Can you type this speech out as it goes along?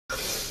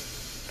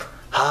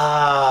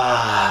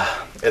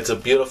It's a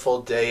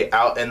beautiful day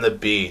out in the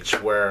beach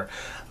where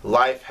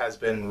life has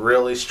been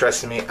really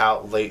stressing me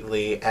out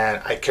lately, and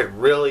I could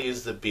really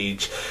use the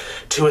beach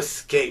to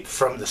escape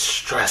from the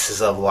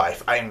stresses of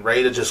life. I am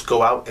ready to just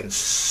go out and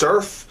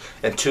surf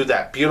into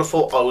that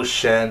beautiful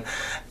ocean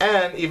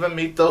and even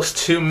meet those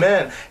two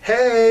men.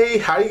 Hey,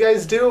 how you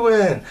guys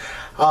doing?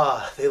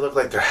 They look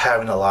like they're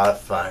having a lot of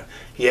fun.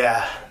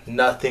 Yeah,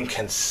 nothing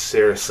can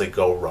seriously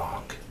go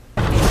wrong.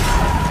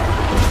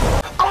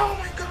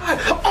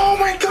 Oh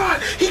my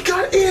god! He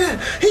got in!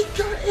 He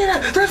got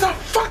in! There's a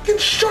fucking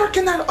shark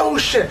in that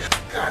ocean!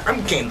 God,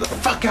 I'm getting the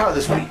fuck out of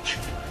this beach.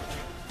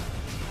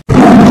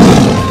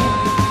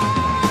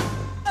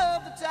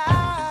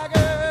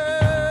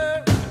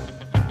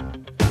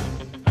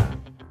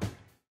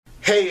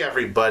 Hey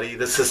everybody,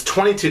 this is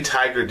 22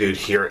 Tiger Dude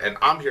here, and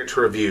I'm here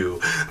to review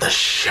The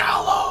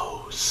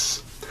Shallows.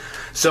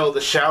 So,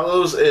 The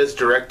Shallows is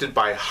directed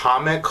by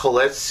Jaume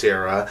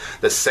Collet-Serra,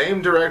 the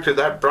same director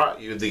that brought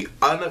you the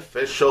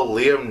unofficial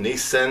Liam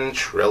Neeson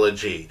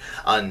trilogy,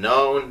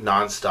 Unknown,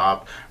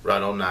 Nonstop,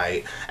 Red All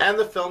Night, and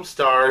the film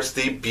stars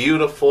the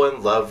beautiful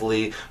and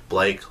lovely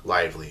Blake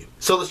Lively.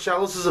 So The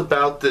Shallows is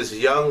about this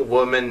young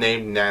woman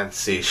named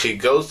Nancy. She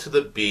goes to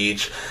the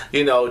beach,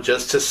 you know,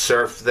 just to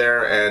surf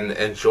there and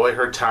enjoy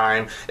her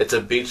time. It's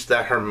a beach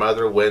that her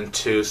mother went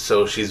to,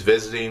 so she's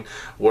visiting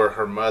where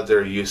her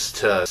mother used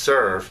to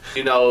surf.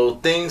 You know,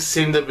 things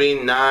seem to be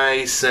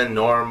nice and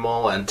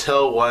normal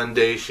until one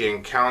day she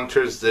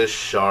encounters this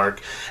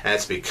shark, and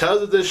it's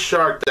because of this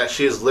shark that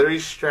she is literally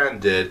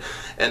stranded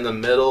in the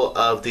middle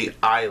of the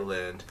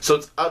island. So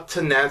it's up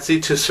to Nancy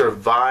to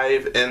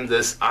survive in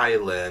this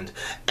island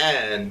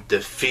and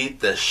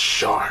defeat the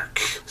shark.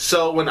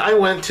 So when I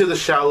went to The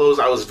Shallows,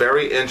 I was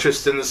very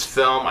interested in this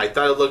film. I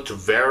thought it looked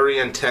very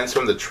intense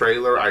from the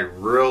trailer. I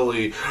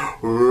really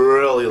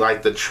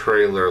liked the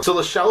trailer. So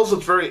The Shallows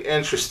was very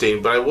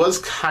interesting, but I was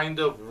kind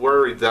of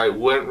worried that I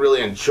wouldn't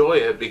really enjoy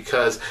it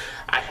because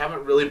I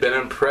haven't really been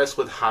impressed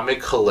with Jaume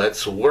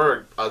Collet's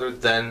work other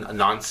than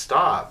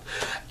Nonstop.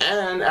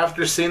 And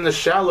after seeing The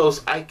Shallows,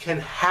 I can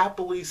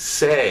happily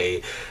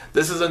say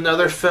this is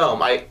another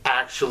film I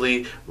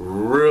actually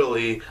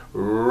really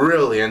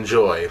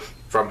enjoy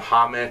from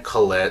Jaume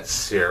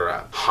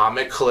Collet-Serra.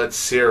 Jaume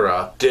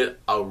Collet-Serra did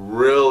a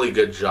really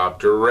good job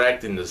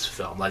directing this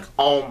film. Like,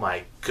 oh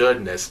my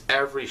goodness,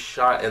 every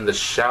shot in The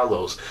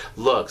Shallows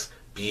looks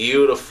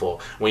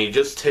beautiful. When you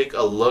just take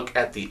a look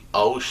at the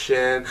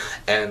ocean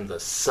and the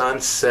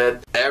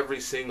sunset, every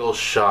single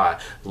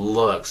shot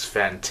looks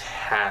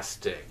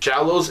fantastic.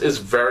 Shallows is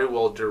very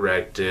well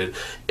directed.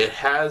 It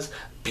has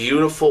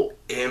beautiful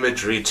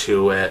imagery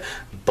to it,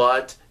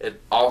 but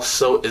it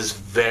also is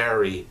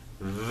very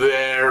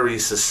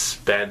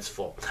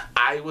suspenseful.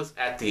 I was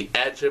at the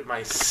edge of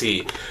my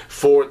seat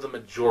for the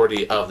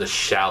majority of The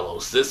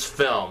Shallows. This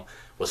film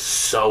was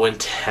so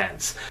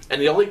intense. And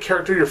the only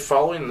character you're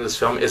following in this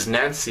film is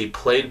Nancy,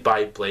 played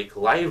by Blake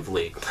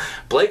Lively.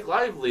 Blake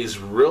Lively is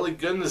really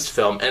good in this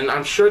film, and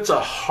I'm sure it's a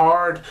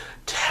hard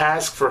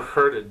task for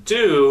her to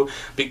do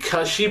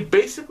because she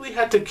basically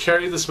had to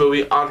carry this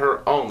movie on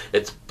her own.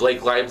 It's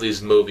Blake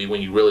Lively's movie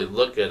when you really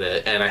look at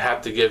it, and I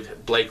have to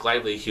give Blake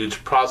Lively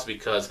huge props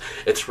because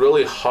it's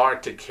really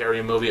hard to carry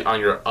a movie on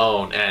your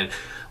own. And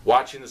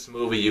watching this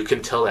movie, you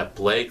can tell that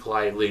Blake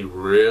Lively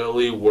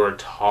really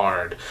worked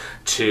hard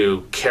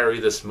to carry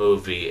this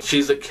movie.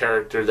 She's a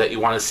character that you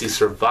want to see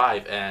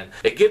survive, and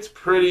it gets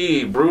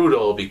pretty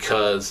brutal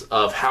because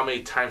of how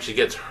many times she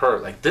gets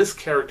hurt. Like, this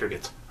character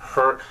gets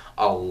hurt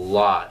a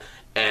lot,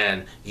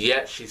 and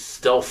yet she's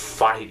still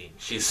fighting.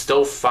 She's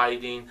still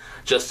fighting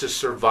just to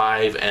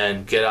survive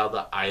and get out of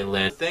the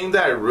island. The thing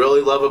that I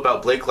really love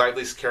about Blake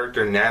Lively's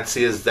character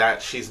Nancy is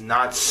that she's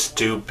not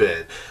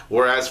stupid.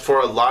 Whereas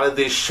for a lot of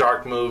these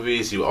shark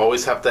movies, you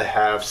always have to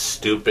have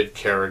stupid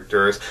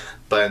characters.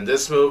 But in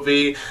this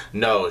movie,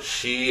 no,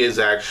 she is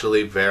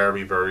actually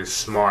very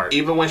smart.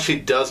 Even when she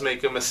does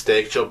make a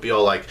mistake, she'll be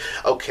all like,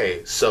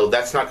 okay, so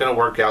that's not going to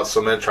work out, so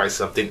I'm going to try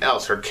something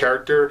else. Her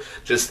character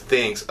just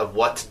thinks of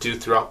what to do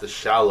throughout The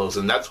Shallows,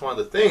 and that's one of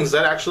the things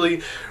that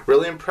actually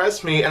really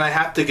impressed me, and I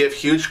have to give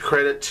huge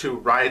credit to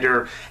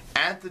writer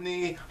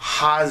Anthony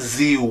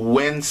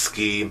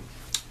Haziwinski,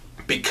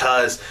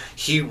 because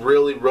he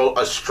really wrote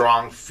a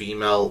strong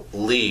female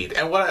lead.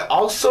 And what I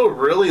also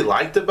really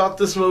liked about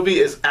this movie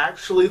is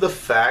actually the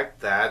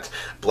fact that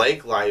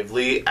Blake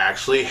Lively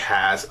actually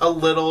has a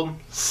little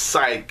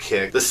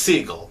sidekick, the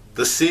Seagull.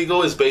 The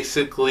Seagull is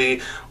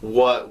basically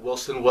what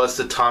Wilson was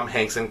to Tom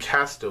Hanks in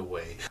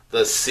Castaway.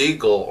 The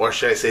Seagull, or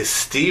should I say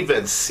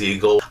Steven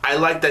Seagal, I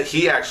like that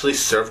he actually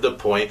served a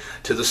point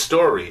to the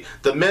story.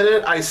 The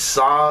minute I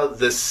saw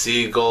this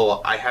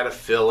Seagull, I had a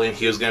feeling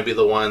he was going to be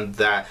the one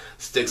that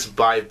sticks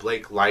by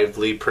Blake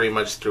Lively pretty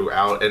much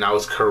throughout, and I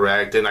was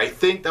correct, and I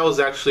think that was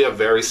actually a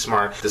very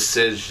smart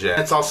decision.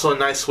 It's also a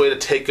nice way to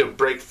take a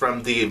break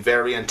from the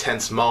very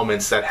intense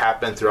moments that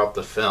happen throughout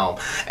the film,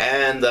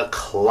 and the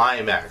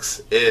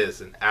climax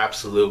is an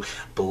absolute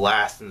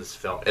blast in this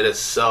film. It is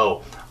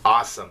so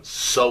awesome,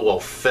 so well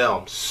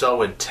filmed,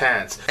 so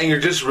intense. And you're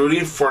just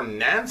rooting for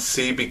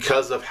Nancy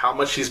because of how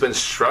much she's been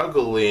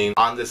struggling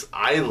on this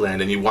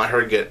island, and you want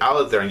her to get out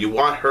of there, and you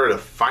want her to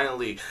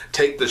finally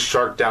take the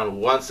shark down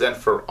once and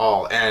for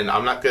all. And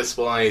I'm not going to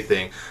spoil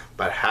anything,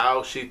 but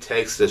how she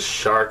takes this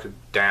shark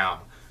down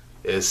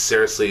is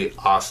seriously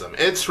awesome.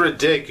 It's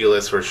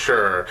ridiculous for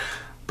sure,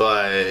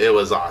 but it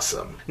was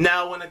awesome.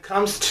 Now, when it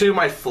comes to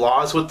my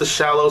flaws with The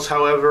Shallows,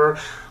 however,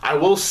 I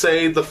will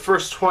say the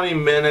first 20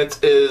 minutes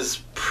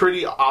is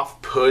pretty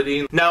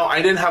off-putting. Now,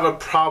 I didn't have a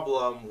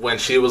problem when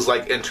she was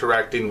like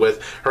interacting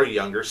with her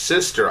younger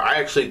sister. I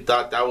actually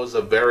thought that was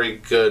a very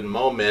good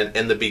moment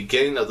in the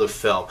beginning of the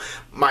film.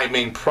 My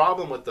main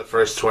problem with the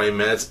first 20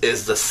 minutes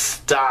is the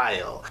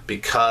style,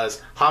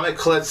 because Jaume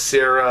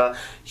Collet-Serra,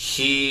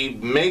 he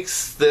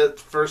makes the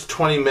first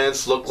 20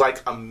 minutes look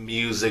like a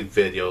music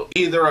video.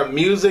 Either a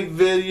music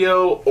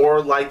video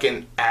or like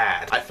an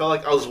ad. I felt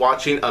like I was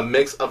watching a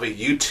mix of a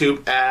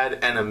YouTube ad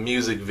and a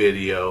music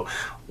video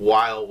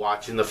while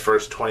watching the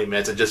first 20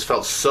 minutes. It just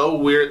felt so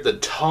weird. The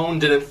tone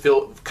didn't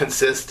feel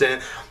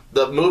consistent.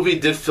 The movie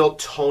did feel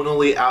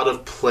tonally out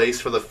of place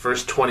for the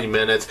first 20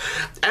 minutes,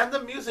 and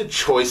the music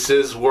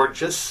choices were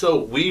just so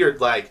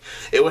weird. Like,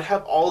 it would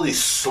have all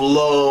these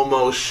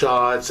slow-mo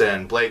shots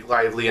and Blake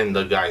Lively and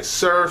the guy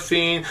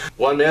surfing.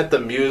 1 minute the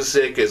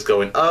music is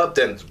going up,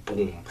 then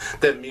boom.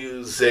 Then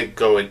music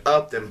going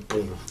up, then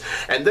boom.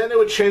 And then it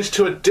would change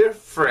to a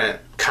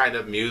different kind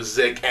of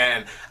music,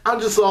 and I'm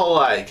just all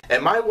like,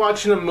 am I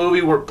watching a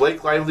movie where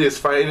Blake Lively is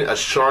fighting a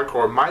shark,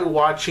 or am I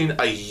watching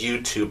a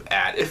YouTube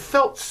ad? It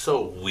felt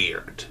so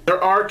weird.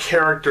 There are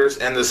characters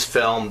in this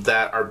film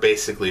that are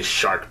basically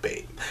shark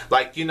bait.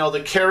 Like, you know,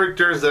 the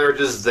characters that are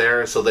just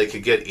there so they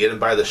could get eaten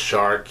by the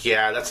shark.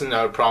 Yeah, that's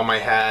another problem I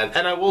had.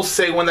 And I will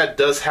say, when that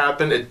does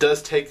happen, it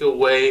does take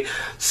away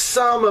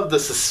some of the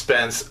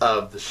suspense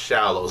of The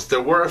Shallows.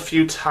 There were a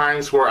few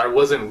times where I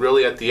wasn't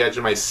really at the edge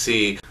of my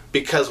seat,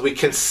 because we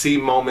can see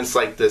moments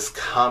like this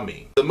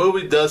coming. The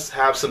movie does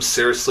have some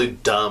seriously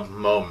dumb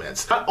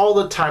moments. Not all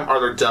the time are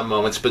there dumb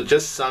moments, but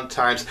just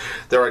sometimes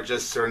there are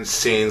just certain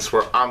scenes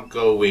where I'm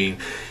going,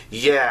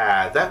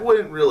 yeah, that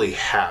wouldn't really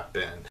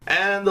happen.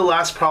 And the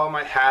last problem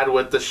I had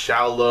with The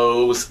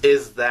Shallows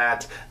is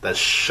that the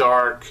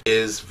shark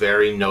is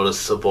very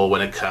noticeable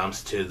when it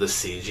comes to the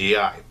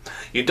CGI.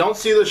 You don't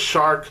see the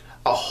shark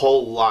a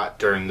whole lot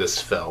during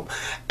this film,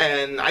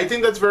 and I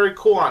think that's very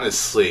cool,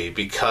 honestly,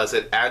 because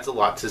it adds a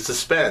lot to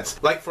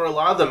suspense. Like, for a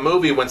lot of the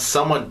movie, when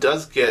someone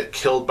does get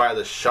killed by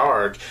the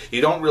shark, you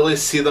don't really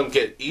see them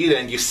get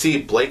eaten. You see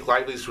Blake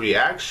Lively's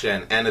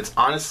reaction, and it's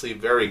honestly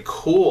very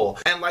cool.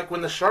 And like,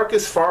 when the shark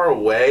is far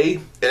away,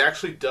 it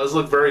actually does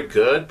look very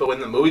good, but when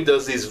the movie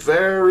does these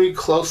very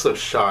close-up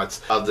shots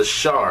of the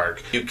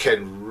shark, you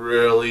can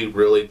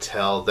really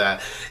tell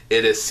that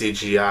it is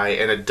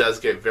CGI, and it does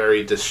get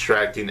very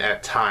distracting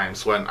at times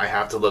when I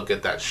have to look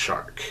at that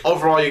shark.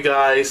 Overall, you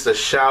guys, The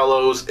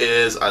Shallows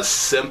is a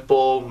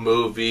simple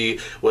movie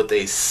with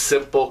a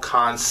simple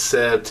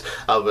concept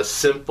of a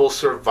simple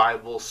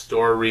survival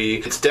story.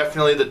 It's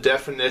definitely the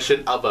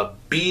definition of a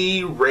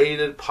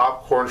B-rated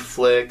popcorn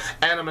flick,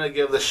 and I'm going to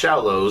give The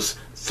Shallows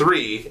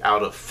 3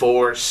 out of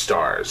 4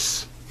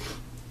 stars.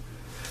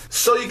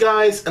 So you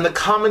guys, in the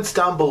comments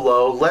down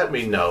below, let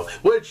me know,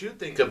 what did you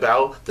think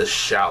about The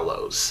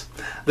Shallows?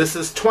 This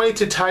is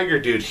 22 Tiger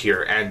Dude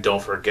here, and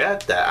don't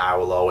forget that I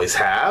will always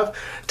have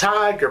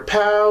Tiger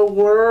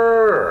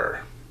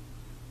Power!